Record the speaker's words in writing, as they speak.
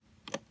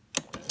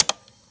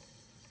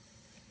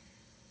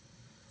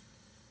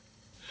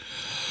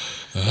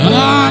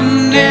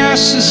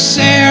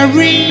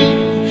unnecessary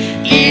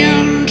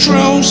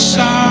intro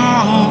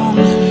song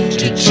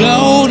to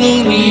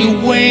totally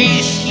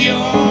waste your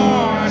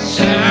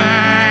time.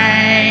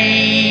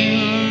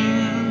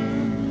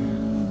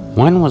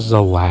 When was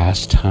the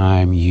last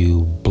time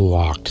you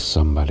blocked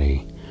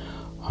somebody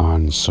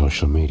on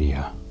social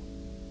media?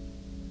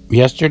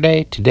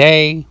 Yesterday?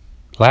 Today?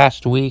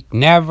 Last week?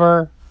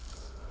 Never?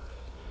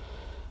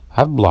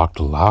 I've blocked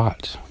a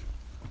lot.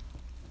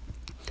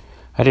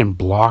 I didn't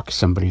block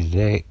somebody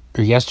today,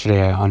 or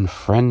yesterday I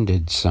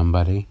unfriended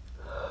somebody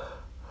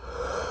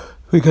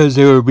because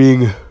they were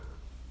being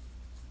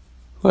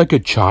like a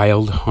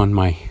child on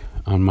my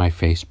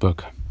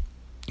Facebook,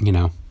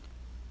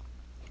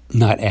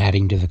 not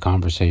adding to the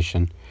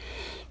conversation,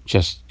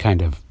 just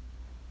kind of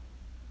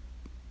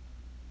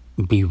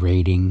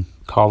berating,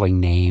 calling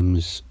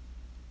names,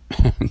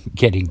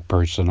 getting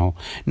personal,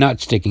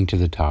 not sticking to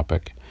the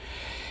topic.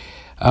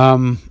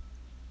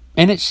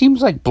 And it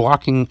seems like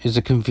blocking is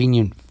a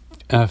convenient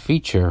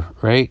feature,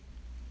 right?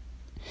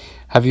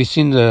 Have you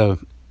seen the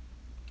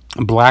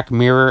Black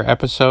Mirror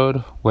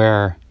episode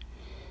where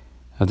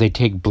they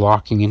take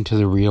blocking into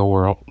the real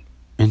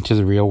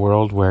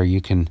world, where you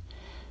can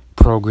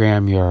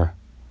program your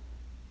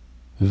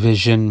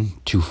vision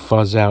to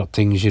fuzz out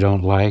things you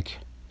don't like?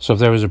 So if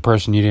there was a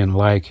person you didn't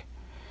like,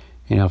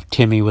 if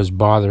Timmy was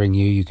bothering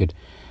you, you could,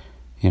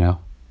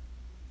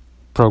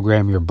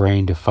 program your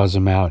brain to fuzz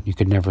him out. You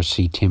could never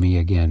see Timmy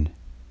again.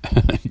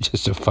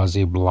 Just a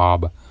fuzzy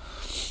blob.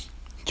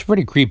 It's a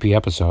pretty creepy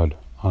episode,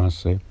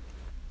 honestly.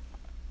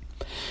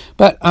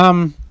 But,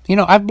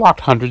 I've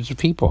blocked hundreds of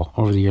people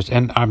over the years,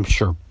 and I'm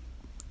sure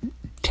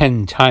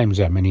 10 times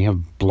that many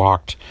have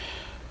blocked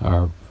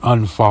or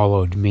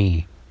unfollowed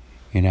me,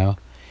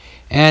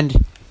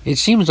 And it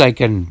seems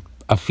like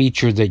a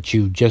feature that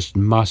you just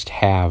must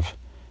have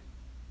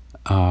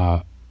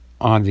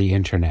on the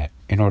internet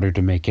in order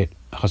to make it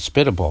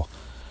hospitable.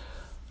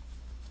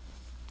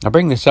 I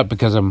bring this up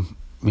because I'm,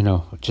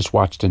 just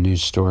watched a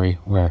news story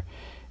where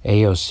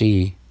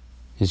AOC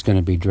is going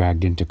to be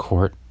dragged into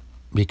court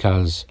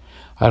because,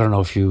 I don't know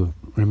if you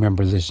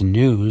remember this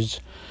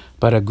news,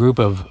 but a group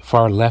of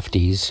far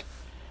lefties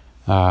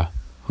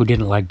who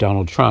didn't like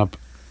Donald Trump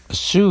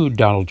sued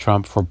Donald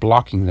Trump for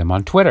blocking them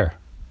on Twitter.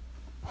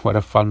 What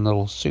a fun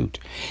little suit.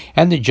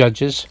 And the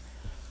judges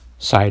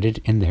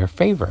sided in their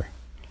favor.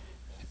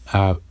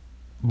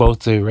 Both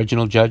the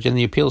original judge and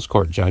the appeals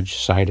court judge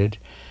sided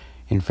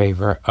in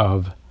favor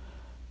of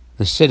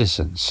the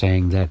citizens,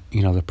 saying that,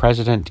 the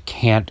president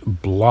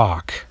can't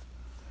block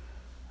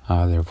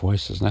their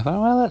voices. And I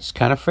thought, well, that's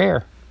kind of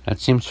fair. That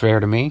seems fair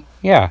to me.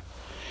 Yeah.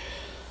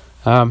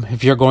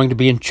 If you're going to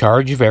be in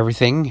charge of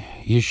everything,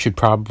 you should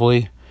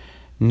probably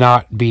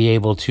not be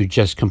able to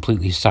just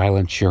completely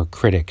silence your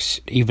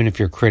critics, even if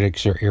your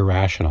critics are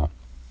irrational.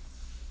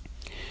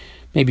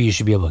 Maybe you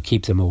should be able to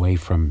keep them away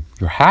from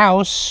your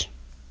house,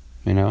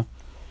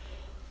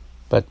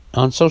 But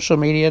on social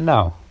media,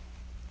 no.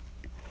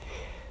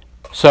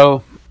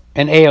 So,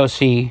 and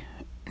AOC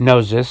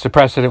knows this. The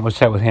precedent was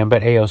set with him,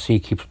 but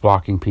AOC keeps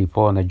blocking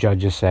people, and the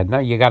judges said, no,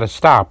 you got to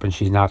stop, and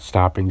she's not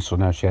stopping, so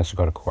now she has to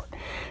go to court,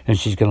 and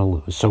she's going to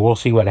lose. So we'll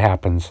see what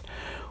happens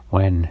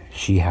when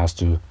she has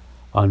to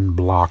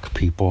unblock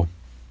people.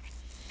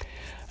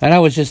 And I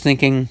was just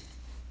thinking,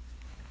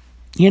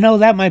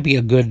 that might be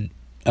a good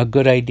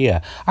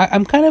idea.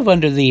 I'm kind of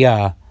under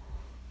the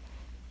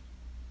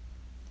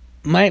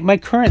my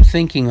current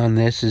thinking on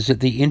this is that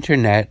the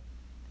internet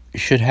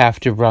should have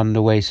to run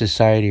the way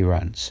society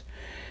runs,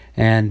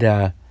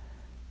 and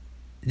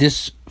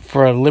this,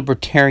 for a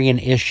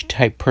libertarian-ish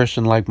type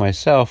person like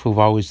myself, who've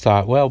always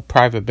thought, well,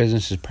 private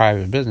business is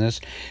private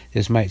business,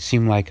 this might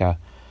seem like a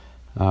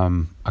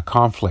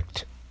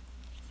conflict,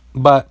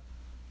 but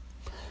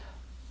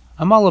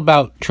I'm all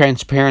about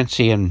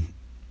transparency, and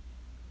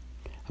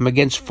I'm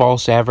against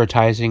false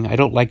advertising. I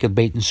don't like a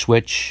bait and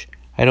switch.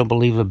 I don't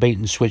believe a bait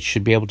and switch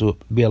should be able to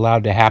be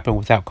allowed to happen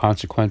without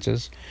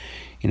consequences.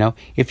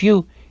 If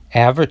you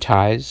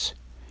advertise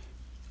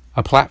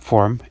a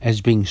platform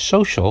as being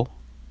social,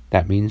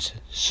 that means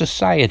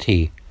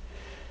society.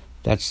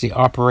 That's the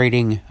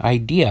operating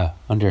idea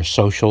under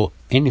social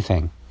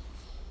anything.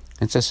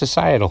 It's a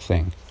societal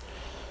thing.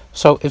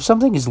 So if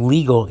something is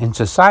legal in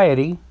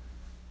society,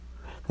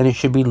 then it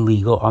should be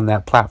legal on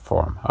that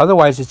platform.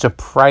 Otherwise, it's a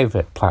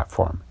private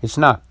platform. It's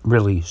not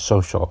really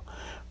social.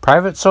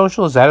 Private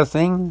social, is that a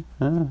thing?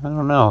 I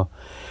don't know.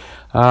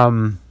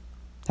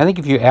 I think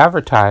if you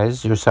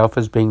advertise yourself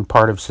as being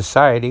part of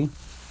society,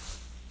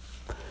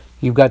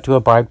 you've got to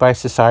abide by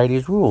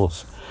society's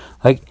rules.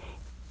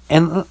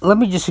 And let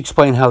me just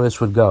explain how this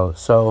would go.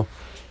 So,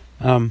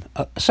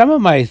 some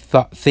of my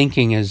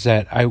thinking is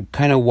that I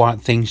kind of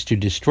want things to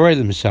destroy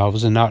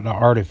themselves and not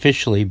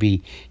artificially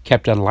be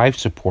kept on life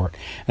support.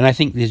 And I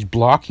think these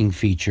blocking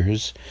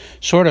features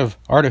sort of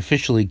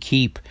artificially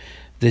keep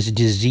this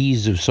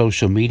disease of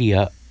social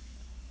media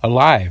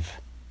alive.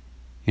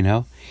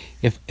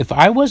 If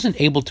I wasn't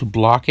able to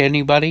block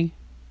anybody,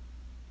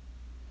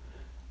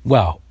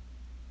 well,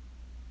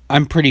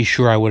 I'm pretty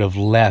sure I would have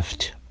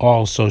left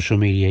all social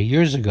media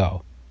years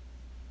ago.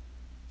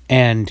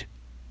 And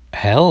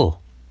hell,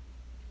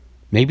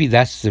 maybe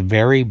that's the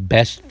very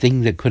best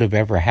thing that could have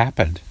ever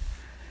happened,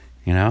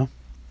 you know?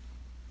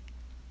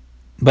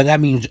 But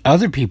that means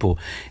other people,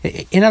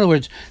 in other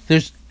words,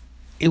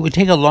 it would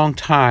take a long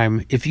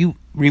time if you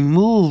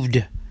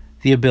removed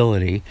the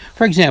ability.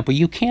 For example,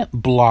 you can't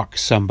block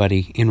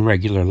somebody in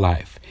regular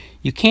life.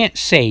 You can't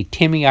say,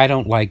 Timmy, I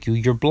don't like you,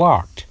 you're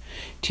blocked.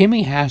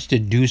 Timmy has to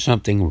do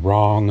something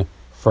wrong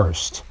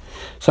first.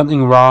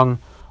 Something wrong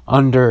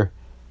under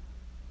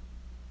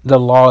the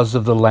laws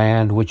of the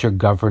land, which are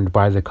governed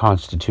by the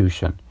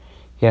Constitution.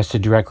 He has to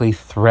directly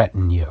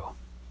threaten you.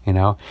 You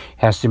know,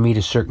 has to meet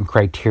a certain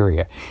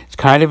criteria. It's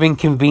kind of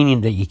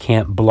inconvenient that you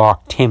can't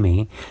block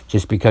Timmy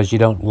just because you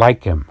don't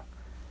like him.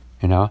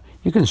 You know,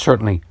 you can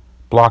certainly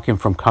block him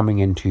from coming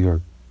into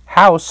your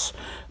house,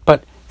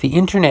 but the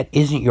internet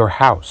isn't your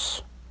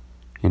house.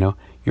 You know,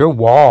 your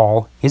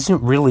wall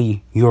isn't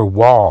really your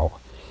wall.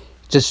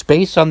 It's a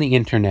space on the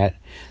internet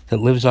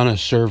that lives on a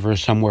server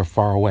somewhere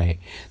far away.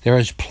 There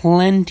is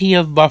plenty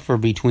of buffer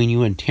between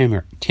you and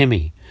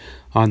Timmy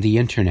on the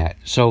internet.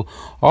 So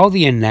all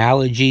the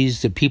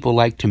analogies that people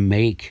like to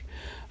make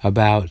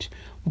about,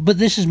 but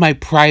this is my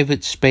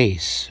private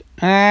space.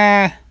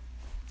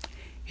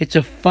 It's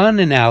a fun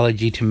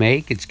analogy to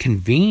make. It's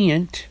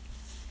convenient,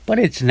 but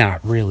it's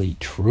not really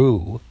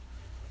true.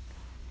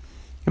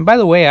 And by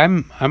the way,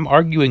 I'm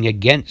arguing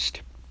against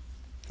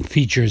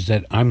features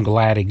that I'm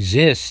glad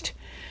exist.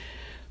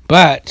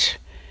 But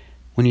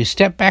when you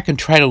step back and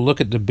try to look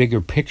at the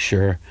bigger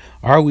picture,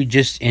 are we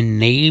just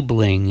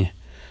enabling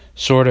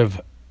sort of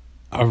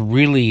a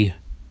really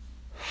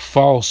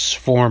false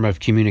form of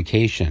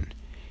communication?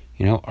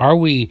 You know, are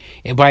we,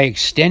 by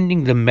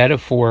extending the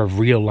metaphor of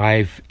real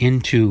life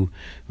into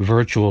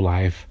virtual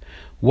life,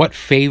 what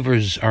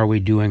favors are we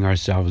doing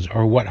ourselves,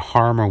 or what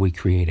harm are we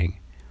creating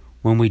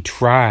when we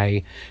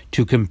try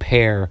to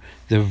compare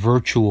the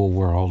virtual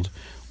world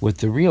with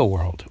the real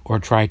world, or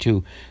try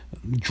to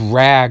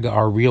drag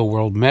our real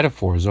world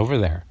metaphors over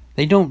there?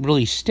 They don't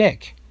really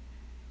stick,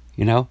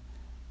 you know.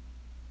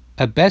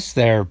 At best,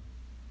 they're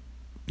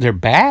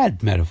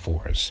bad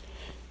metaphors.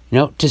 You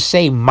know, to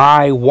say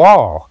my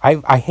wall,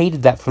 I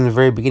hated that from the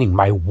very beginning.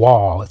 My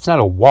wall. It's not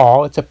a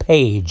wall. It's a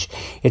page.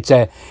 It's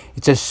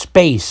a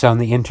space on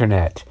the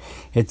internet.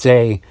 It's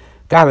a,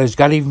 God, there's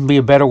got to even be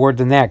a better word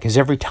than that, because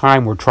every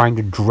time we're trying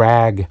to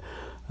drag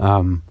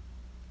our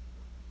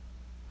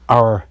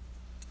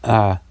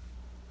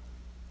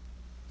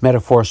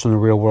metaphors from the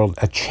real world.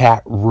 A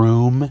chat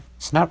room.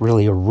 It's not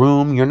really a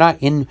room. You're not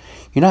in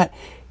a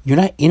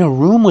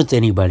room with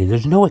anybody.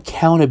 There's no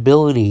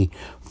accountability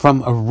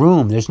from a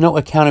room. There's no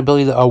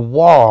accountability that a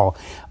wall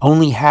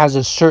only has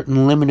a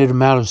certain limited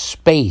amount of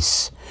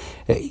space.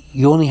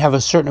 You only have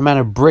a certain amount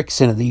of bricks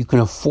in it that you can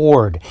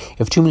afford.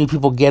 If too many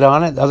people get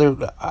on it,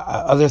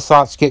 other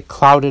thoughts get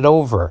clouded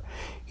over.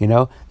 You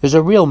know, there's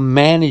a real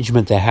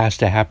management that has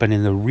to happen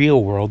in the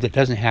real world that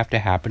doesn't have to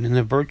happen in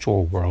the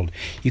virtual world.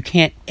 You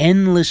can't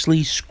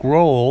endlessly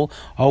scroll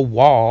a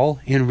wall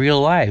in real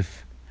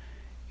life.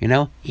 You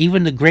know,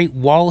 even the Great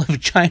Wall of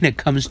China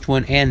comes to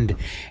an end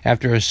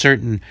after a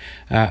certain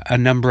a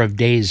number of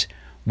days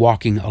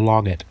walking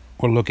along it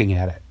or looking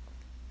at it.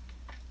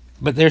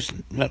 But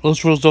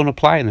those rules don't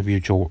apply in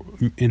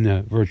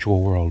the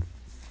virtual world.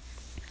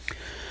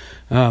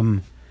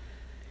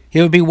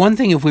 It would be one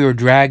thing if we were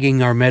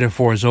dragging our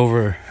metaphors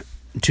over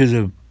to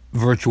the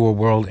virtual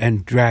world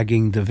and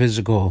dragging the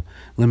physical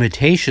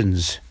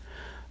limitations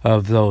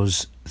of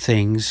those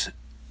things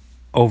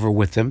over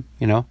with them,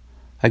 you know,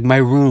 like my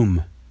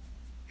room.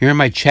 You're in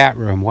my chat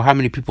room. Well, how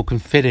many people can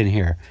fit in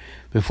here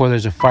before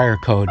there's a fire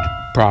code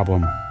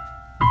problem?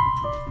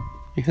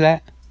 You hear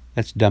that?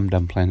 That's Dum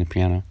Dum playing the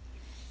piano.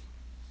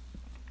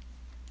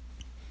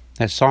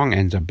 That song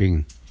ends up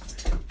being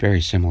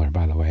very similar,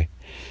 by the way,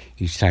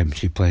 each time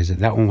she plays it.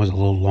 That one was a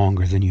little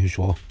longer than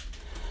usual.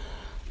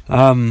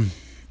 So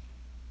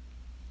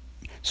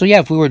yeah,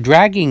 if we were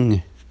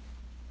dragging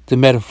the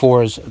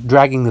metaphors,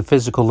 dragging the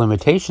physical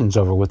limitations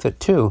over with it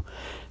too,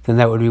 then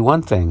that would be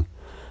one thing.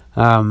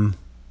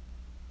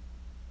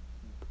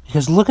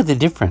 Because look at the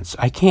difference.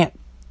 I can't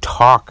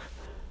talk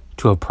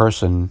to a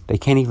person. They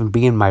can't even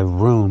be in my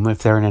room if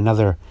they're in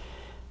another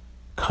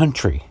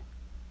country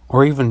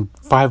or even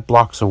 5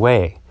 blocks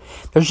away.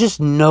 There's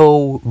just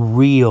no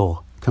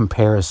real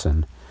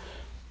comparison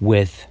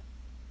with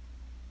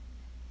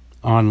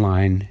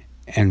online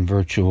and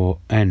virtual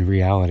and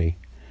reality.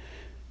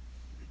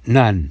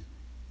 None.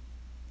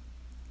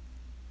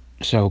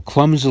 So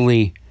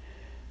clumsily,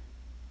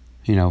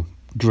 you know,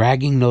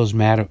 dragging those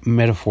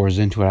metaphors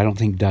into it, I don't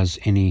think does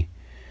any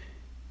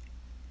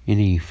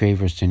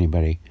favors to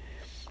anybody.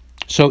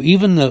 So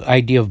even the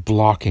idea of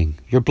blocking,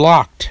 you're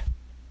blocked.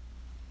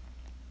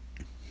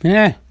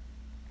 Is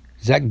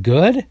that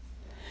good?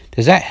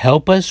 Does that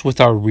help us with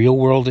our real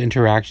world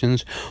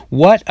interactions?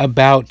 What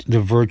about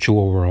the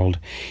virtual world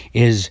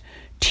is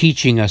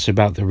teaching us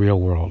about the real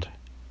world?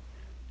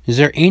 Is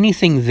there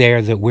anything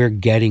there that we're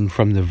getting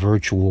from the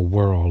virtual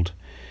world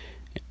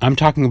I'm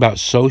talking about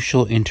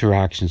social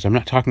interactions. I'm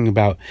not talking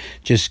about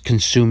just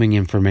consuming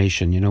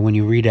information. When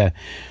you read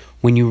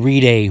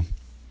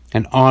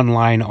an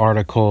online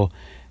article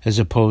as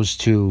opposed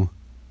to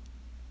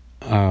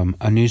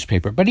a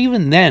newspaper. But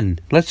even then,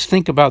 let's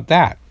think about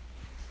that.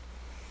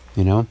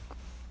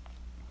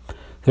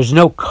 There's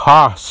no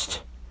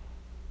cost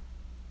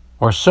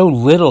or so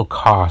little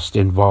cost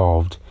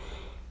involved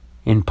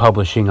in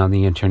publishing on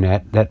the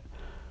internet that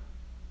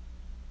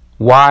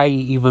why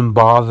even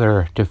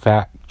bother to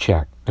fact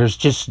check? There's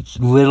just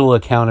little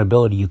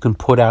accountability. You can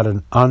put out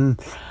an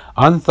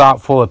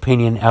unthoughtful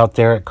opinion out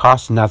there. It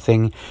costs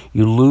nothing.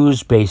 You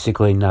lose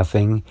basically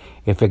nothing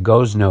if it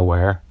goes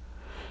nowhere.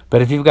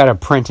 But if you've got to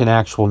print an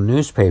actual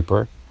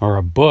newspaper or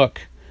a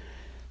book,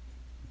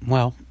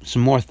 well,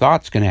 some more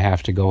thought's going to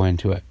have to go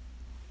into it.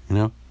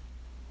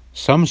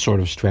 Some sort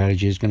of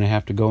strategy is going to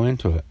have to go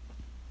into it.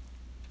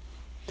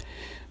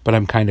 But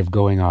I'm kind of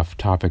going off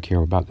topic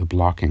here about the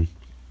blocking.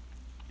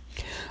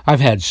 I've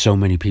had so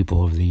many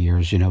people over the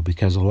years,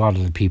 because a lot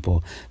of the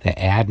people that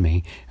add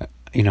me,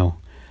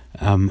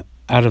 out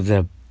of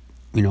the,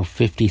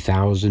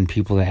 50,000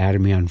 people that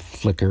added me on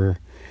Flickr,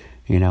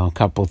 a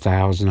couple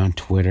thousand on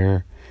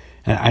Twitter.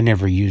 And I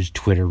never used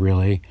Twitter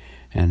really,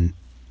 and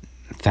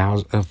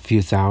a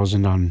few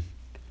thousand on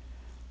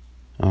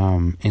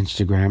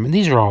Instagram. And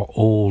these are all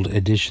old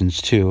editions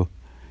too,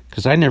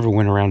 because I never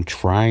went around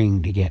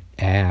trying to get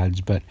ads.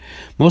 But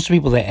most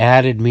people that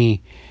added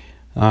me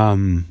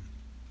on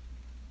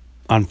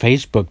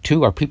Facebook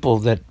too are people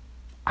that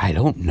I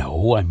don't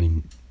know. I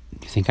mean,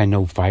 you think I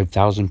know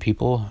 5,000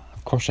 people?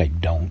 Of course I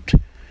don't.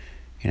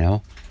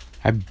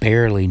 I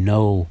barely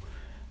know.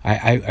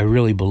 I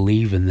really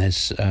believe in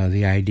this,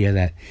 the idea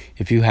that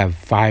if you have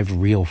 5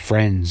 real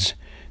friends,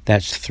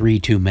 that's 3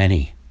 too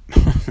many.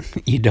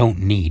 You don't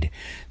need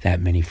that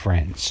many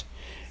friends.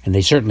 And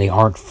they certainly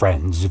aren't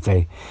friends. If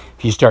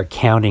you start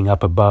counting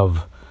up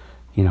above,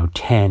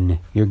 10,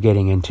 you're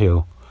getting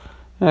into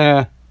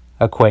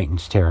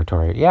acquaintance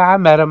territory. Yeah, I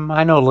met him.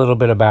 I know a little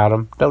bit about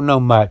him. Don't know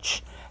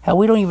much. Hell,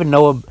 we don't even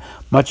know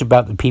much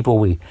about the people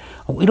we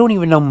don't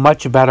even know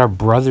much about our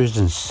brothers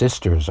and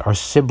sisters, our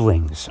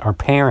siblings, our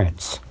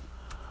parents.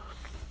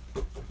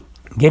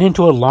 Get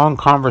into a long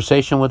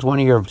conversation with one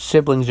of your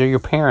siblings or your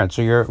parents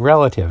or your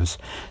relatives.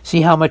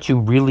 See how much you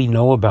really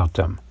know about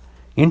them.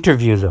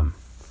 Interview them.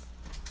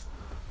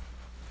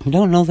 You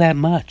don't know that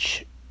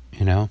much,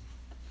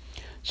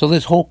 So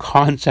this whole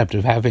concept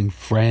of having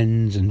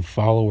friends and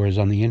followers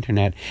on the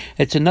internet,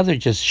 it's another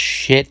just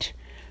shit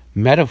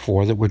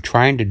metaphor that we're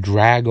trying to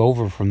drag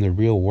over from the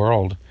real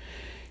world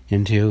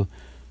into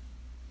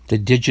the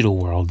digital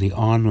world, the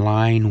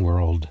online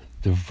world,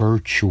 the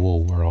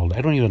virtual world.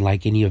 I don't even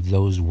like any of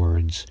those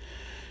words,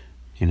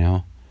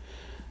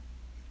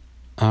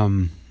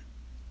 But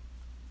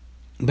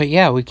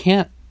yeah, we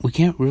can't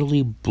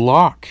really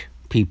block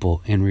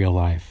people in real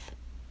life.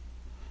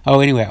 Oh,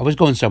 anyway, I was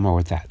going somewhere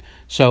with that.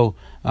 So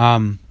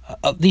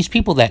these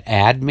people that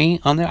add me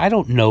on there, I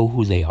don't know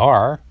who they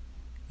are.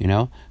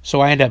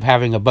 So I end up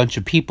having a bunch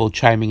of people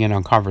chiming in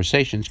on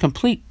conversations,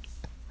 complete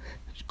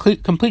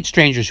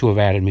strangers who have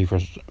added me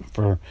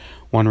for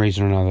one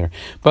reason or another.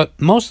 But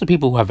most of the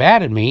people who have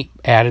added me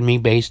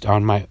based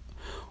on my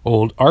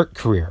old art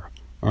career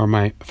or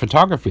my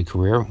photography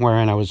career,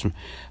 wherein I was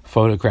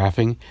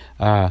photographing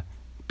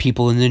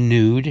people in the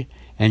nude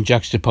and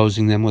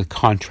juxtaposing them with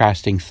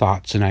contrasting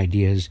thoughts and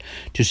ideas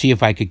to see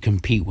if I could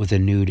compete with a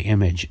nude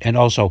image, and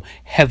also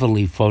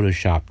heavily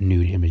photoshopped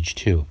nude image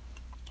too.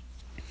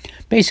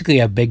 Basically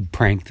a big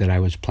prank that I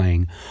was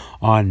playing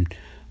on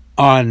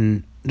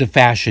the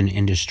fashion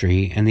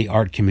industry and the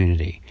art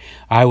community.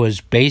 I was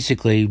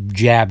basically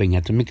jabbing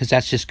at them because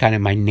that's just kind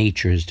of my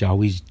nature, is to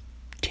always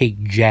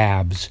take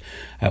jabs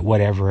at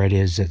whatever it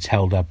is that's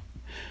held up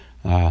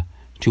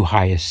to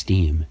high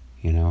esteem,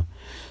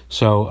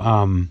 So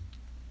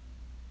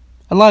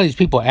a lot of these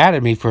people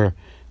added me for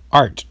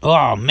art.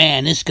 Oh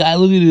man, this guy,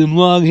 look at him,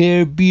 long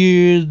hair,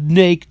 beard,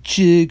 naked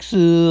chicks,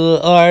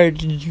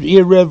 art,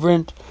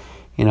 irreverent.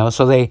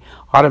 So they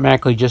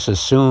automatically just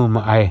assume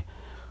I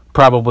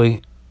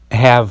probably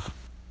have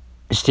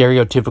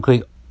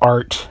stereotypically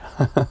art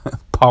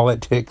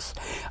politics.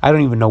 I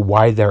don't even know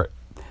why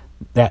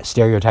that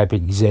stereotype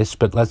exists,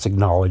 but let's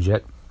acknowledge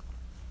it.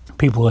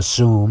 People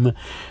assume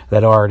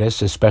that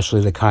artists,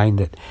 especially the kind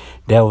that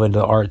delve into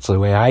the arts the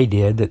way I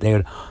did, that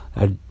they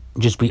would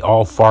just be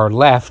all far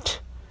left,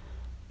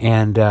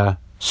 and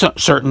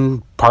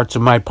certain parts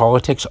of my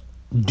politics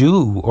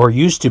do or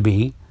used to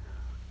be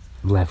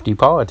lefty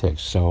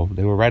politics, so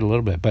they were right a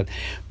little bit. But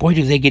boy,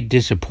 do they get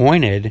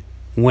disappointed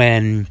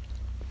when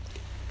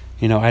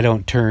I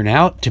don't turn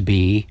out to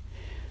be.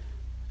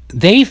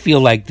 They feel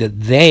like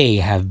that they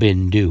have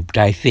been duped.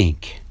 I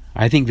think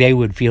they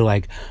would feel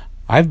like,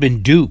 I've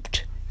been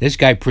duped. This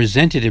guy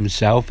presented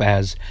himself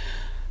as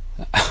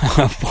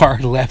a far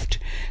left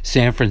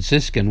San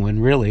Franciscan when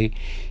really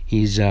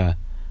he's a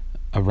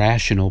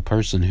rational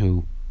person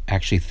who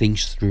actually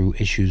thinks through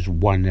issues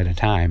one at a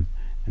time,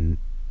 and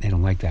they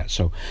don't like that.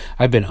 So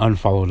I've been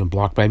unfollowed and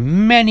blocked by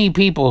many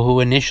people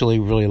who initially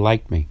really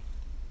liked me.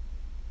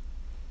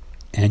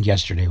 And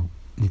yesterday,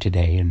 and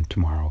today, and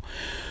tomorrow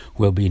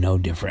will be no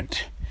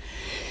different.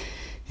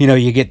 You know,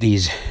 you get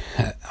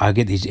I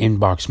get these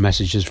inbox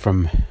messages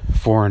from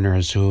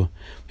foreigners who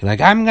be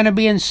like, I'm going to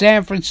be in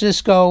San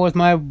Francisco with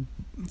my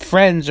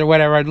friends or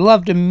whatever. I'd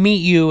love to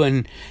meet you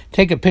and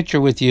take a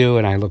picture with you.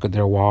 And I look at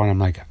their wall and I'm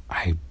like,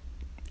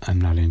 I'm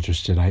not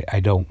interested. I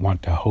don't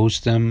want to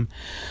host them.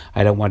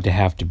 I don't want to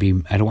have to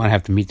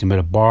meet them at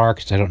a bar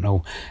because I don't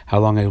know how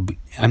long it'll be.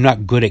 I'm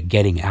not good at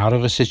getting out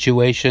of a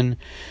situation.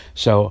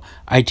 So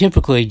I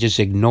typically just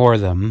ignore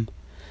them.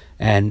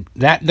 And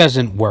that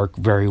doesn't work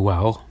very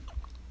well,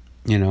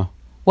 you know.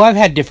 Well, I've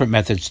had different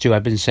methods too.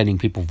 I've been sending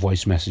people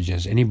voice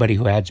messages. Anybody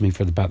who adds me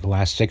for about the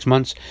last 6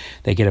 months,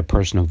 they get a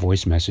personal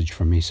voice message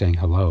from me saying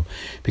hello.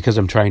 Because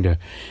I'm trying to,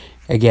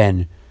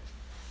 again,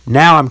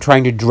 now I'm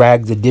trying to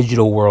drag the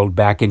digital world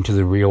back into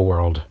the real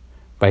world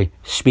by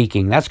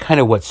speaking. That's kind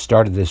of what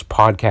started this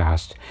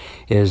podcast,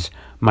 is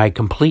my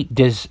complete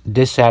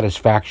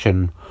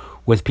dissatisfaction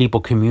with people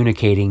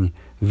communicating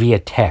via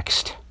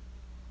text.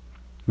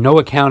 No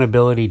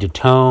accountability to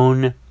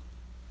tone.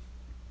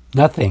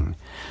 Nothing.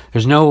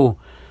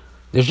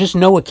 There's just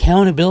no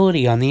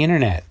accountability on the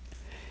internet.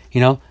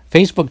 You know,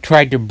 Facebook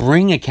tried to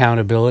bring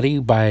accountability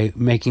by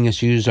making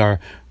us use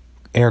our,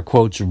 air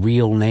quotes,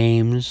 real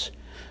names.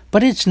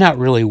 But it's not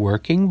really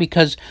working,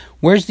 because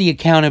where's the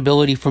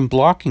accountability from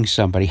blocking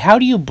somebody? How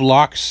do you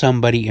block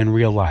somebody in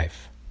real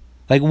life?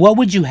 Like, what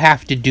would you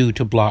have to do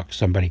to block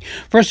somebody?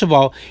 First of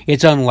all,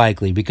 it's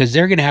unlikely, because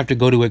they're going to have to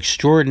go to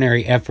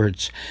extraordinary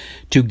efforts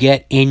to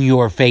get in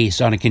your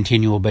face on a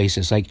continual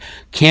basis. Like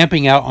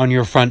camping out on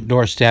your front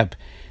doorstep,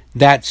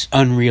 that's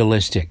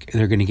unrealistic.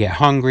 They're going to get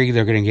hungry,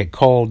 they're going to get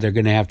cold, they're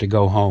going to have to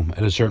go home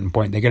at a certain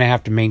point. They're going to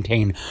have to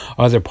maintain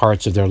other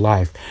parts of their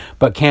life.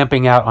 But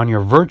camping out on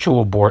your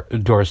virtual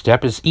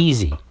doorstep is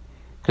easy,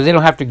 because they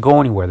don't have to go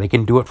anywhere. They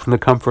can do it from the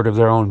comfort of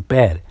their own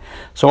bed.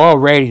 So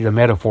already the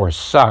metaphor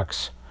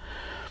sucks,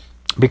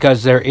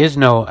 because there is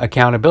no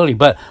accountability.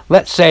 But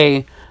let's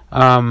say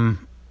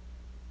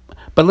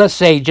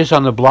just on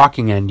the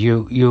blocking end,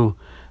 you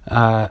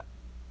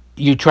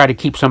try to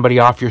keep somebody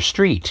off your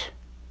street.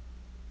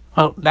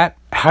 Well,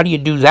 how do you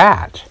do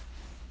that?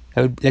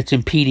 That's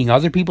impeding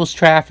other people's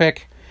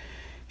traffic.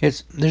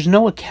 There's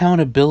no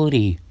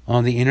accountability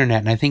on the internet,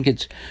 and I think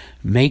it's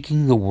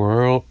making the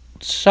world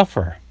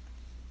suffer.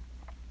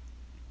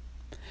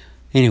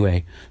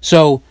 Anyway,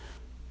 so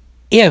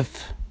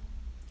if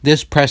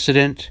this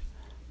precedent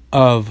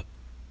of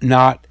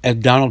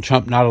Donald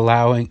Trump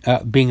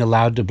not being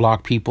allowed to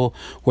block people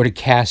were to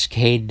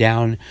cascade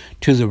down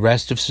to the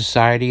rest of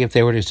society, if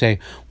they were to say,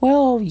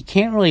 well, you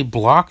can't really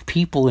block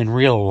people in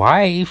real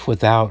life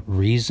without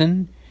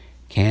reason,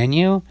 can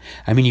you?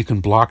 I mean, you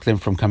can block them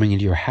from coming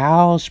into your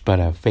house, but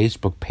a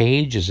Facebook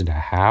page isn't a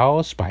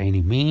house by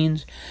any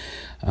means.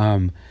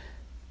 Who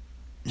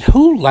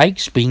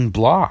likes being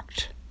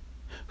blocked?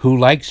 Who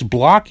likes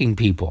blocking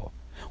people?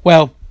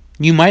 Well,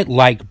 you might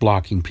like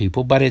blocking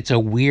people, but it's a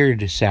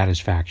weird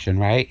satisfaction,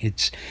 right?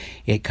 It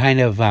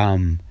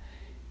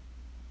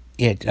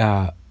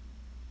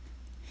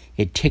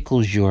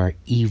tickles your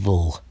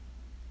evil,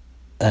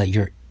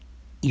 your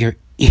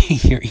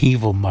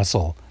evil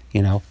muscle.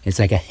 You know, it's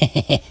like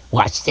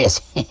watch this.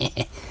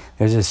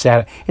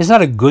 It's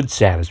not a good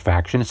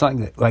satisfaction. It's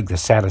not like the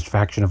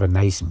satisfaction of a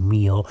nice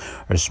meal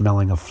or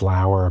smelling a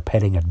flower or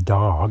petting a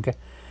dog.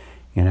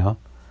 You know.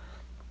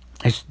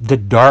 It's the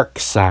dark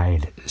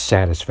side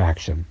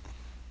satisfaction.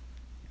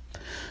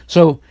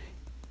 So,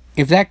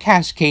 if that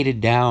cascaded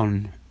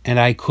down and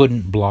I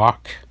couldn't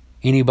block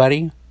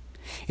anybody,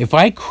 if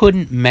I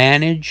couldn't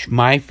manage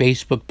my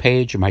Facebook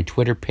page or my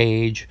Twitter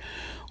page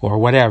or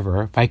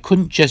whatever, if I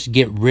couldn't just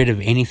get rid of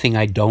anything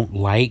I don't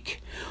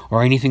like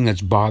or anything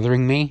that's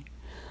bothering me,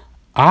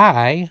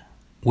 I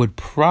would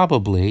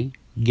probably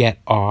get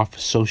off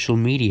social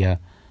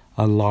media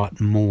a lot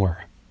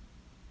more.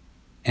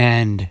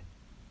 And,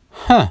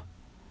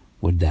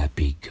 would that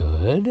be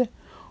good,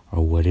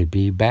 or would it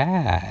be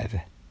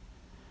bad?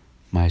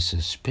 My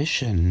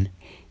suspicion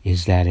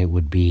is that it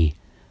would be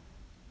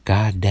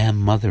goddamn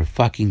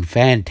motherfucking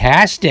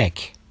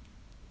fantastic.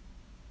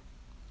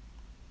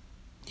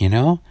 You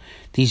know,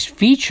 these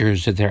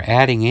features that they're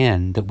adding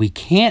in that we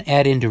can't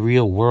add into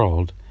real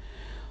world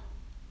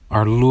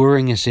are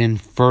luring us in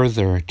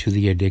further to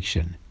the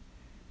addiction.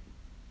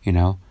 You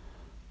know,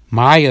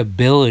 my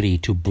ability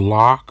to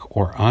block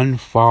or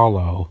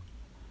unfollow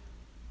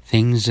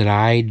things that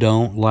I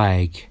don't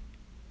like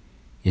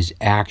is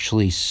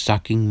actually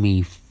sucking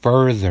me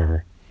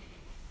further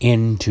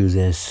into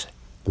this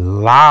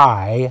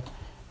lie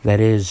that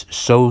is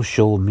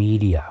social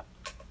media.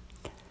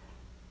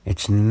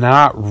 It's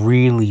not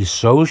really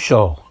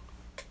social.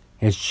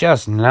 It's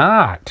just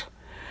not.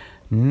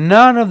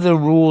 None of the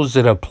rules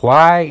that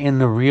apply in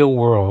the real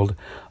world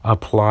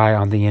apply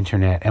on the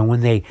internet. And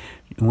when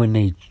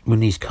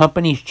these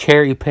companies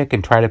cherry pick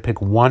and try to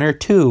pick one or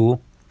two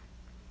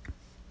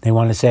They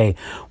want to say,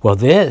 well,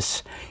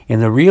 this,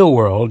 in the real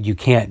world, you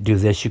can't do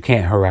this, you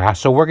can't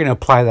harass, so we're going to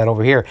apply that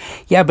over here.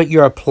 Yeah, but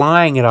you're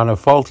applying it on a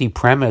faulty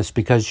premise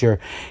because you're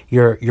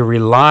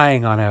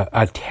relying on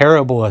a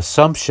terrible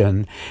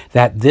assumption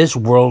that this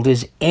world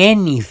is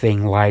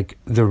anything like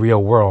the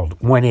real world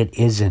when it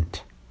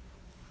isn't.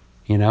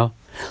 You know?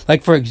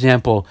 Like, for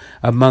example,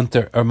 a month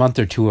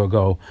or two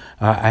ago,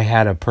 I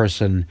had a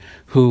person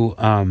whose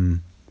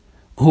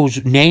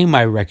name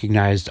I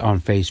recognized on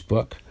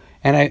Facebook.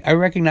 And I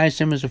recognized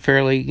him as a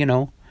fairly,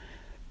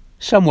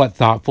 somewhat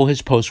thoughtful.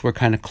 His posts were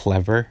kind of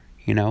clever,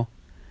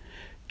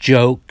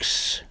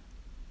 jokes,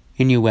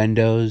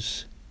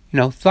 innuendos,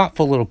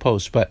 thoughtful little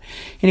posts. But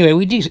anyway,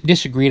 we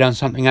disagreed on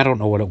something. I don't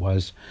know what it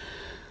was.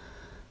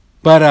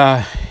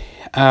 But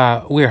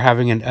we were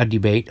having a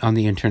debate on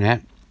the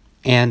internet.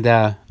 And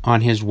on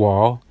his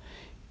wall,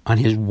 I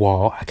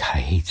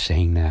hate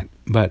saying that.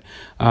 But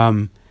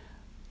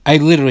I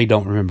literally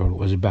don't remember what it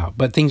was about,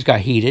 but things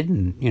got heated,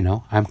 and,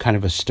 I'm kind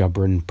of a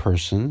stubborn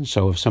person,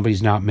 so if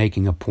somebody's not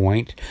making a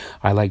point,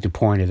 I like to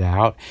point it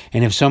out,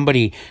 and if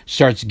somebody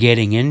starts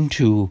getting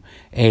into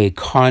a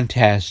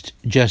contest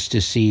just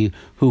to see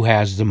who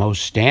has the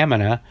most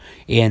stamina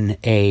in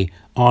a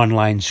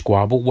online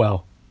squabble,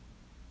 well,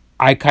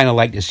 I kind of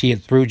like to see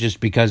it through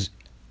just because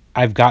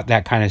I've got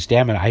that kind of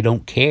stamina. I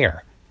don't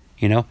care,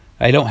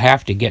 I don't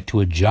have to get to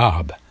a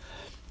job.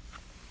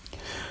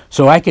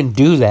 So I can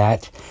do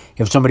that.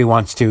 If somebody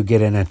wants to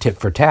get in a tit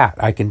for tat,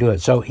 I can do it.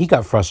 So he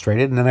got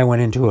frustrated, and then I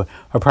went into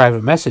a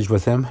private message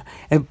with him.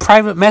 And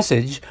private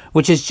message,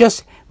 which is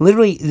just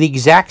literally the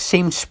exact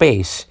same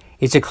space,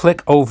 it's a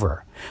click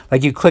over.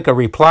 Like you click a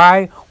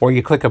reply, or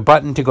you click a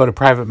button to go to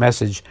private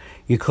message.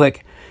 You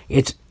click,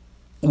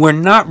 we're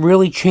not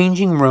really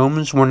changing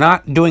rooms. We're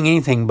not doing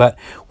anything. But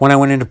when I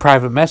went into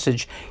private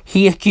message,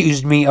 he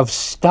accused me of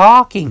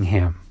stalking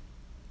him.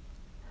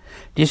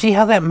 Do you see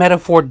how that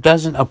metaphor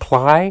doesn't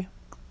apply?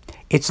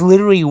 It's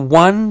literally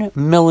 1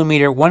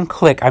 millimeter, one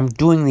click. I'm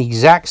doing the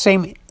exact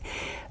same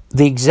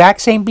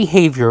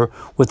behavior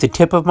with the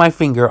tip of my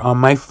finger on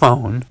my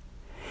phone.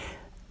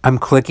 I'm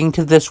clicking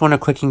to this one or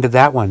clicking to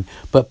that one.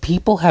 But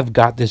people have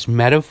got this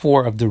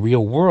metaphor of the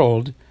real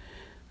world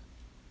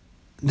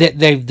that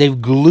they've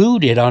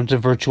glued it onto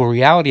virtual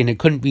reality, and it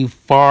couldn't be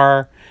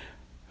farther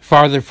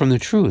from the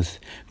truth.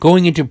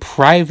 Going into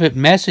private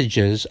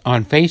messages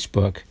on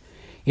Facebook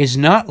is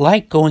not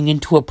like going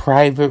into a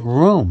private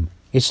room.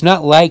 It's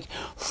not like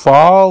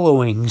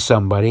following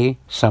somebody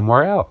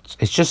somewhere else.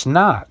 It's just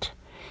not.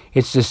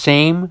 It's the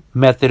same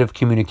method of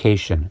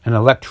communication, an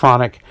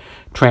electronic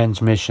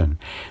transmission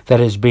that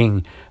is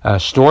being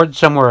stored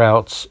somewhere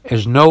else.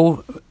 There's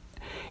no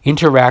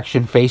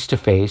interaction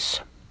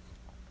face-to-face.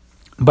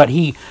 But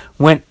he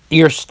went,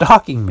 "You're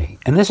stalking me."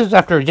 And this is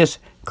after just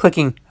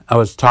clicking. I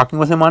was talking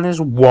with him on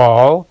his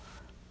wall,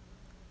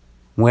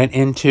 went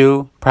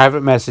into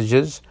private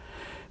messages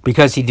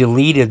because he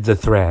deleted the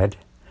thread.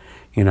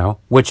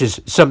 Which is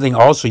something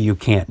also you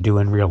can't do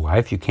in real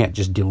life. You can't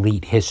just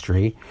delete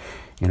history,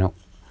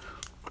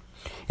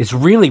 It's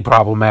really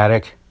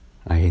problematic.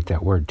 I hate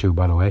that word too,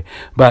 by the way.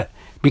 But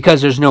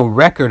because there's no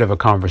record of a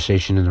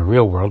conversation in the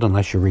real world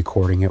unless you're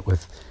recording it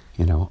with,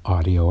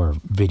 audio or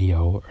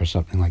video or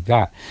something like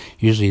that.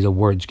 Usually the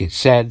words get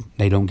said,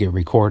 they don't get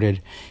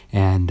recorded,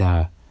 and,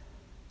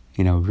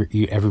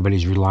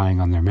 everybody's relying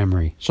on their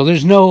memory. So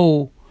there's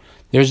no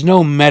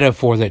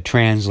metaphor that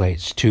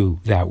translates to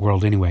that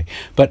world anyway.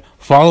 But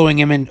following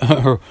him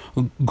or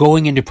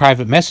going into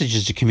private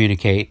messages to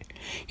communicate,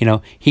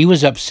 he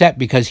was upset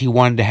because he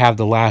wanted to have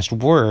the last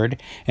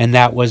word, and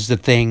that was the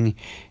thing,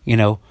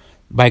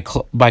 by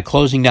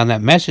closing down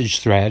that message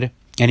thread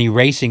and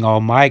erasing all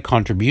my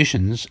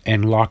contributions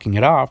and locking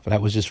it off.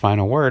 That was his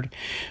final word.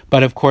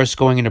 But of course,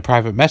 going into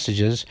private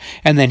messages,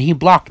 and then he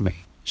blocked me.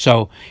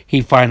 So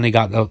he finally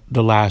got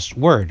the last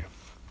word.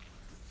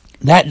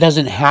 That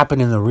doesn't happen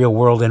in the real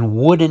world, and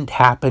wouldn't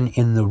happen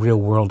in the real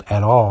world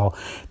at all,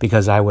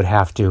 because I would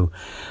have to,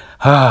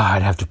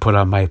 I'd have to put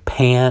on my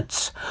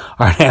pants,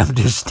 I'd have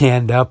to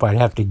stand up, I'd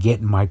have to get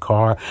in my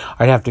car,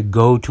 I'd have to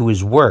go to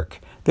his work.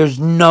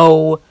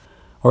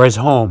 Or his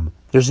home.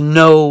 There's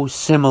no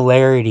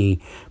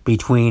similarity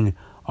between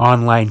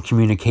online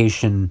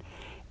communication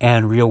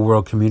and real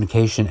world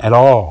communication at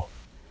all.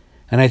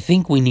 And I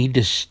think we need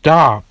to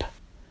stop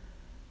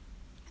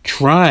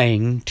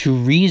trying to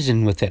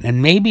reason with it.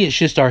 And maybe it's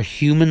just our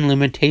human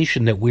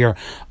limitation that we are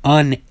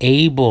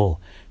unable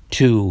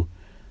to,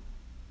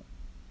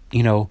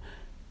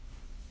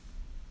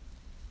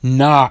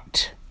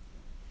 not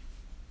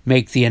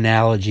make the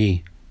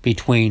analogy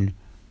between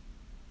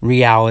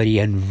reality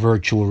and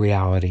virtual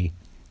reality.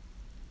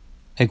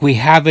 Like, we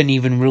haven't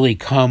even really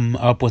come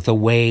up with a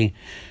way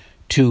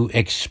to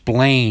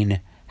explain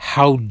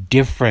how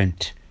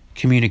different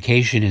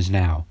communication is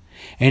now.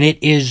 And it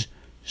is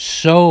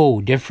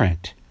so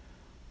different.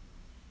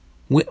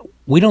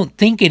 We don't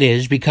think it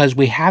is because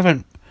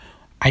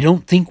I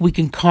don't think we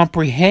can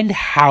comprehend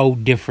how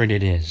different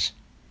it is.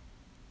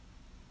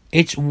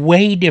 It's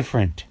way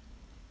different.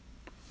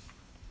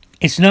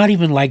 It's not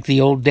even like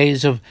the old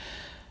days of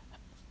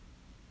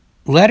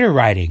letter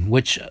writing,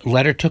 which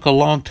letter took a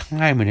long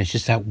time, and it's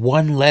just that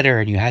one letter,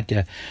 and you had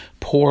to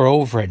pour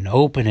over it and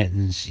open it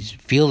and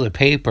feel the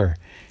paper.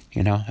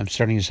 I'm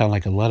starting to sound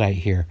like a Luddite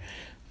here,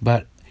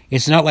 but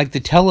it's not like the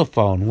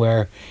telephone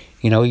where,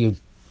 you're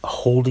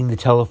holding the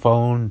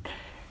telephone,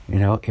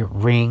 it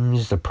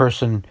rings, the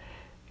person,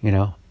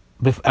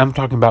 I'm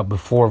talking about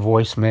before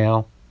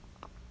voicemail.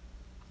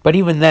 But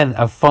even then,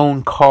 a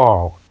phone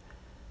call,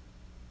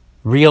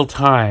 real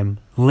time,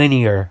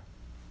 linear,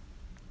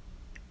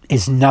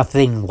 is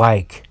nothing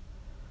like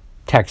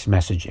text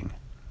messaging.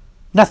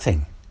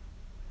 Nothing.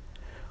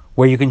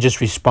 Where you can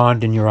just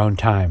respond in your own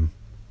time.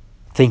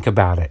 Think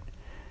about it.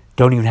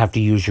 Don't even have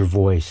to use your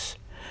voice.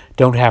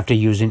 Don't have to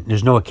use it.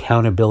 There's no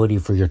accountability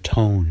for your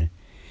tone.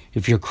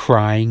 If you're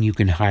crying, you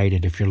can hide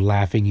it. If you're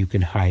laughing, you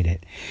can hide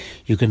it.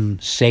 You can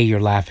say you're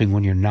laughing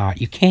when you're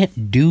not. You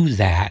can't do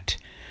that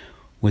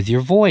with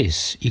your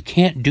voice. You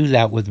can't do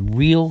that with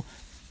real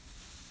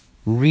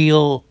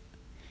world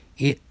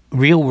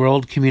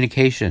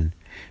communication.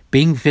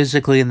 Being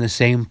physically in the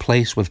same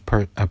place with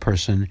a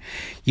person,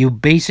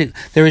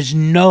 there is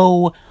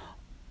no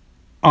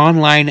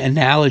online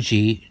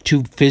analogy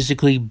to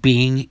physically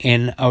being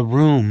in a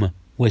room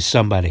with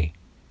somebody.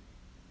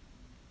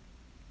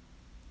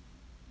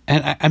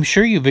 And I'm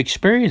sure you've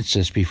experienced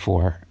this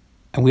before.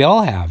 And we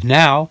all have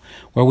now,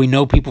 where we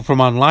know people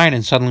from online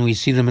and suddenly we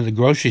see them at the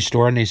grocery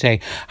store and they say,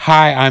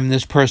 "Hi, I'm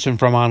this person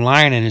from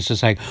online." And it's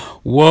just like,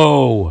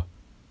 whoa.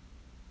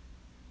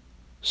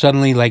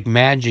 Suddenly, like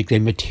magic, they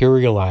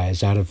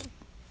materialize out of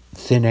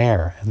thin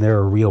air and they're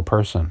a real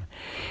person.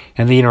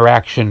 And the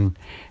interaction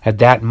at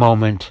that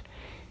moment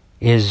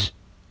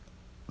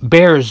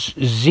bears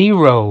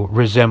zero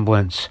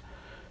resemblance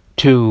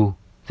to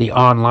the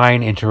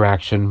online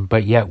interaction,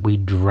 but yet we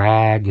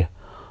drag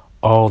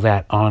all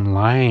that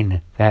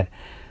online, that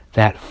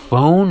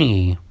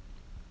phony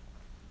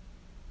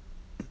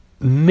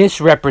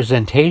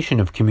misrepresentation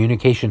of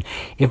communication.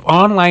 If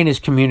online is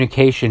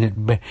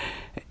communication,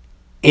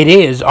 it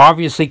is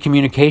obviously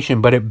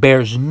communication, but it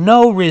bears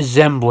no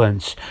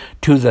resemblance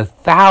to the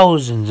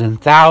thousands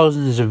and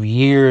thousands of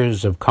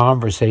years of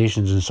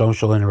conversations and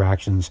social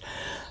interactions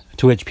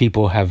to which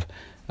people have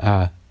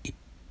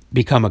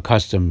become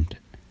accustomed.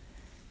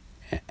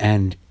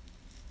 And,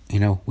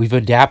 we've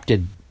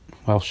adapted.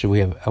 Well,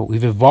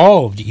 we've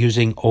evolved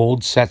using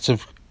old sets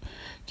of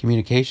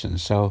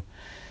communications. So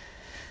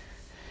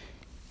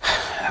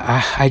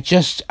I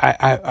just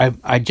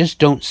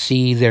don't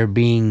see there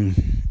being,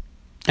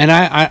 and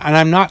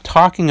I'm not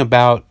talking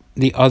about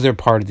the other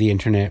part of the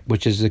internet,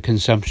 which is the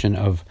consumption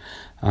of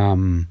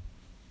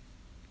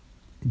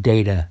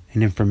data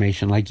and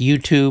information, like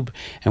YouTube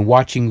and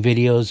watching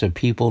videos of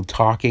people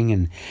talking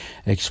and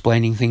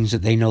explaining things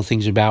that they know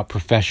things about,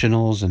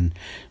 professionals and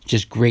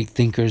just great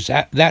thinkers.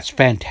 That's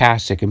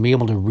fantastic, and be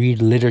able to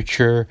read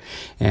literature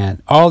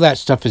and all that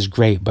stuff is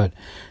great, but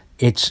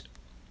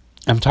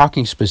I'm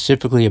talking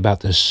specifically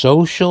about the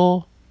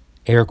social,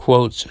 air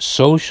quotes,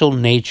 social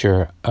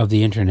nature of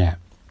the internet,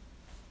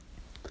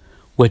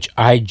 which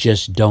I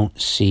just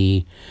don't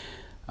see.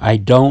 I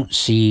don't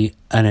see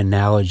an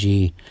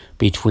analogy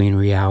between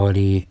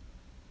reality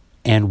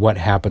and what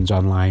happens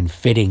online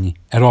fitting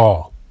at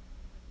all.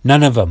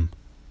 None of them.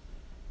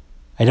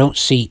 I don't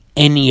see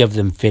any of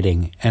them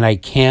fitting, and I'm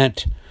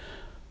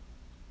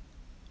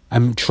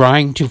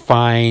trying to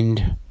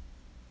find,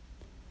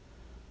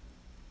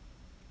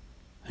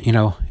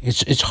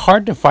 it's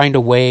hard to find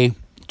a way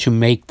to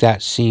make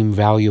that seem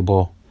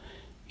valuable.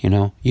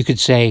 You could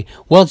say,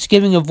 well, it's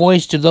giving a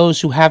voice to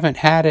those who haven't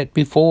had it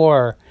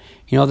before.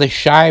 The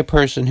shy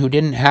person who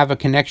didn't have a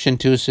connection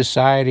to his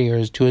society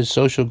or to his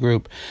social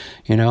group,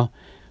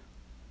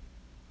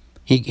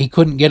 he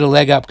couldn't get a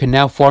leg up, can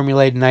now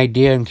formulate an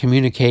idea and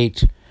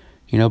communicate,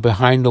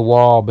 behind the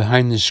wall,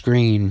 behind the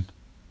screen.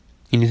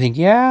 And you think,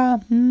 yeah,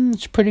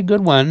 it's a pretty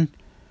good one.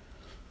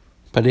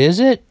 But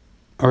is it?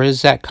 Or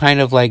is that kind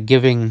of like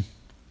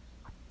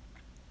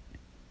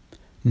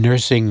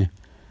nursing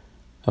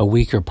a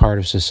weaker part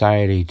of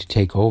society to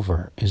take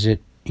over? Is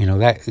it,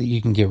 that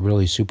you can get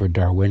really super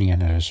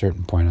Darwinian at a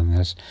certain point on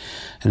this,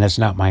 and that's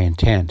not my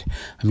intent.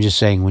 I'm just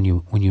saying when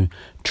you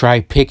try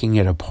picking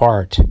it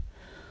apart,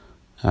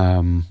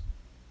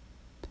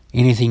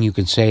 anything you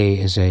can say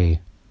is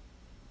a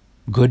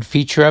good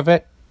feature of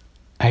it.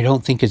 I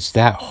don't think it's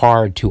that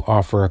hard to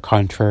offer a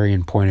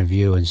contrarian point of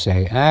view and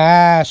say,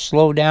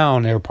 slow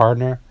down there,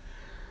 partner.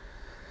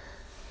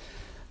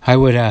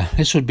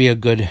 This would be a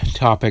good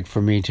topic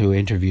for me to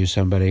interview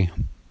somebody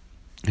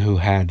who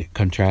had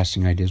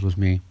contrasting ideas with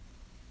me.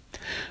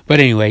 But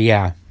anyway,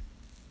 yeah.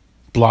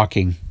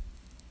 Blocking.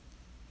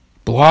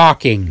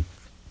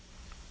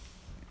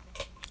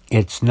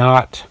 It's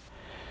not,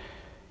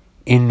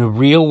 in the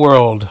real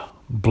world,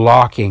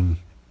 blocking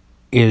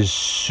is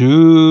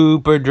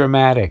super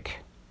dramatic.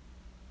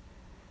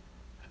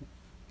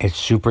 It's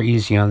super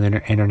easy on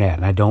the internet,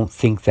 and I don't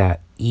think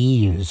that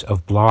ease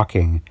of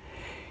blocking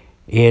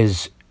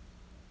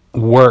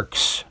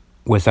works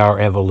with our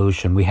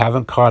evolution. We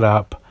haven't caught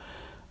up.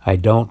 I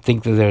don't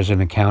think that there's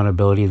an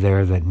accountability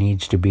there that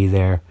needs to be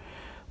there.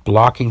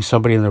 Blocking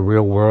somebody in the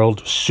real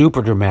world,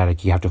 super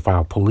dramatic. You have to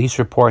file police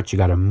reports. You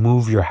got to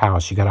move your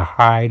house. You got to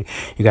hide.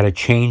 You got to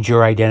change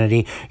your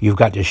identity. You've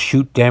got to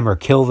shoot them or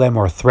kill them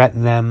or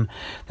threaten them.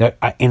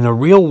 In the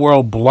real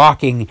world,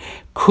 blocking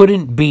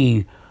couldn't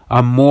be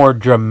a more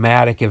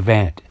dramatic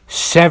event.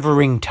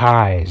 Severing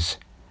ties,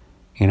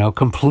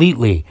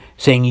 completely.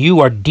 Saying you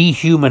are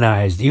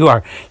dehumanized. You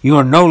are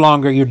no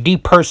longer, you're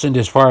depersoned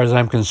as far as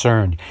I'm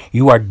concerned.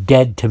 You are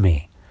dead to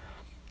me.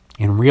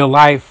 In real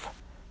life,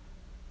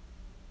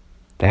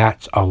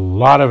 that's a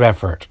lot of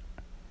effort.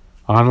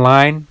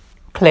 Online,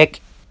 click,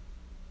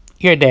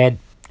 you're dead.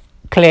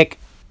 Click,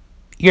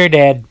 you're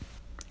dead.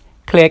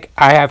 Click,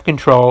 I have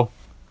control.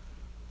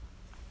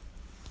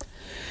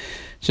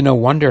 So no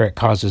wonder it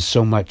causes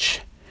so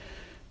much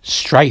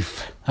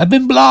strife. I've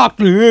been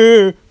blocked.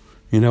 Even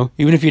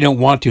if you don't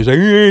want to, it's like,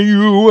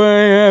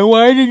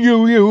 why did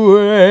you?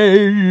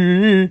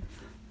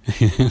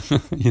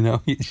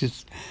 It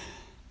just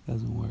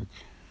doesn't work.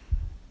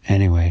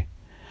 Anyway,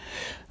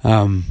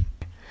 to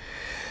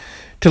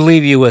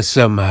leave you with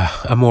some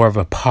a more of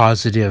a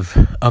positive,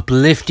 on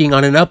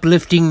an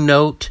uplifting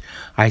note,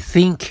 I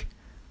think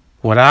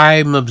what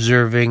I'm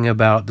observing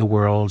about the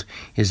world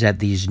is that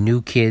these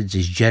new kids,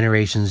 these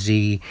Generation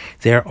Z,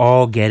 they're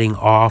all getting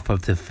off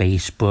of the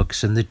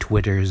Facebooks and the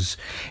Twitters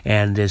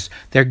and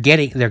they're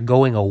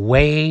going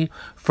away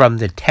from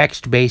the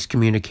text-based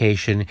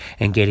communication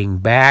and getting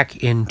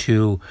back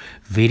into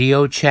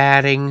video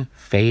chatting,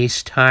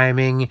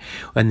 FaceTiming.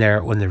 When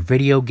they're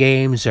video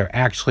games, they're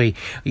actually,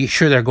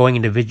 sure, they're going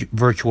into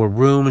virtual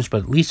rooms,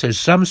 but at least there's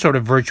some sort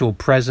of virtual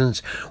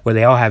presence where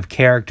they all have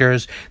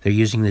characters. They're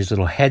using these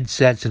little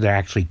headsets, so they're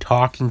actually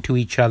talking to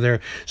each other.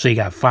 So you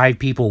got 5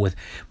 people with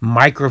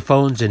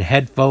microphones and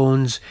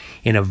headphones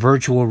in a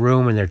virtual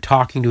room, and they're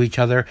talking to each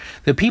other.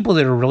 The people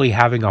that are really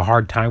having a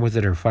hard time with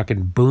it are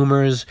fucking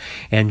boomers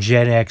and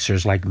Gen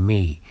Xers like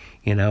me.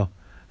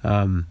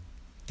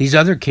 These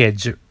other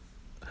kids,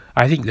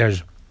 I think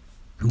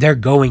they're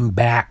going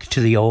back to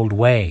the old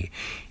way.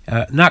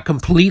 Not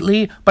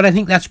completely, but I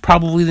think that's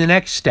probably the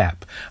next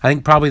step. I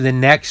think probably the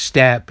next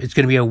step, it's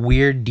going to be a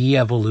weird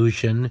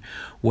de-evolution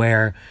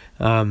where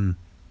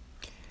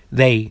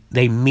they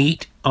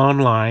meet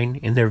online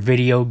in their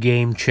video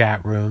game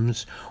chat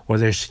rooms or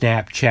their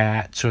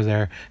Snapchats or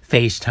their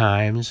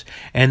FaceTimes,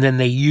 and then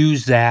they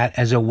use that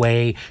as a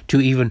way to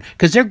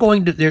because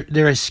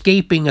they're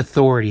escaping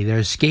authority. They're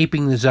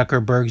escaping the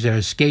Zuckerbergs, they're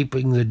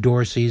escaping the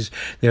Dorseys,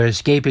 they're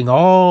escaping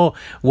all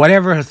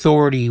whatever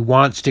authority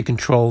wants to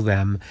control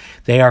them.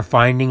 They are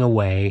finding a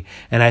way,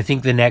 and I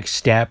think the next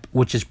step,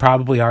 which is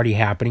probably already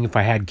happening, if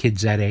I had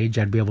kids that age,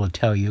 I'd be able to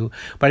tell you,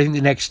 but I think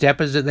the next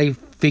step is that they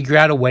figure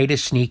out a way to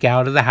sneak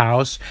out of the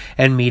house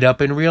and meet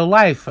up in real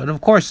life, and of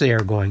course they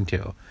are going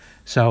to.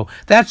 So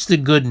that's the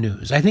good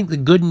news. I think the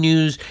good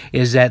news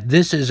is that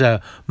this is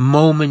a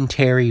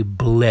momentary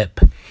blip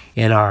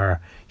in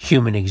our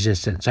human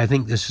existence. I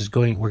think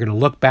we're going to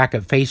look back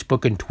at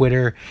Facebook and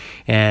Twitter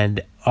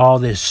and all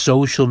this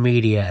social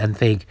media and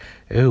think,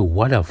 ooh,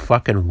 what a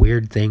fucking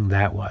weird thing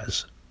that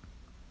was.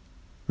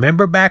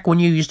 Remember back when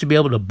you used to be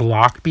able to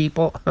block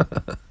people?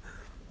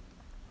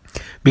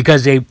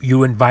 Because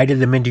you invited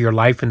them into your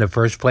life in the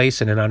first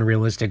place in an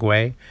unrealistic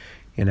way?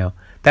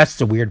 That's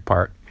the weird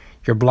part.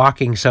 You're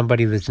blocking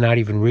somebody that's not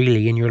even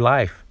really in your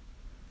life.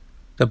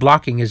 The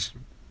blocking is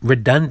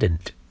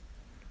redundant.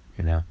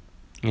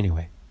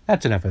 Anyway,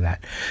 that's enough of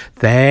that.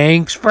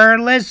 Thanks for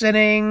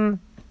listening.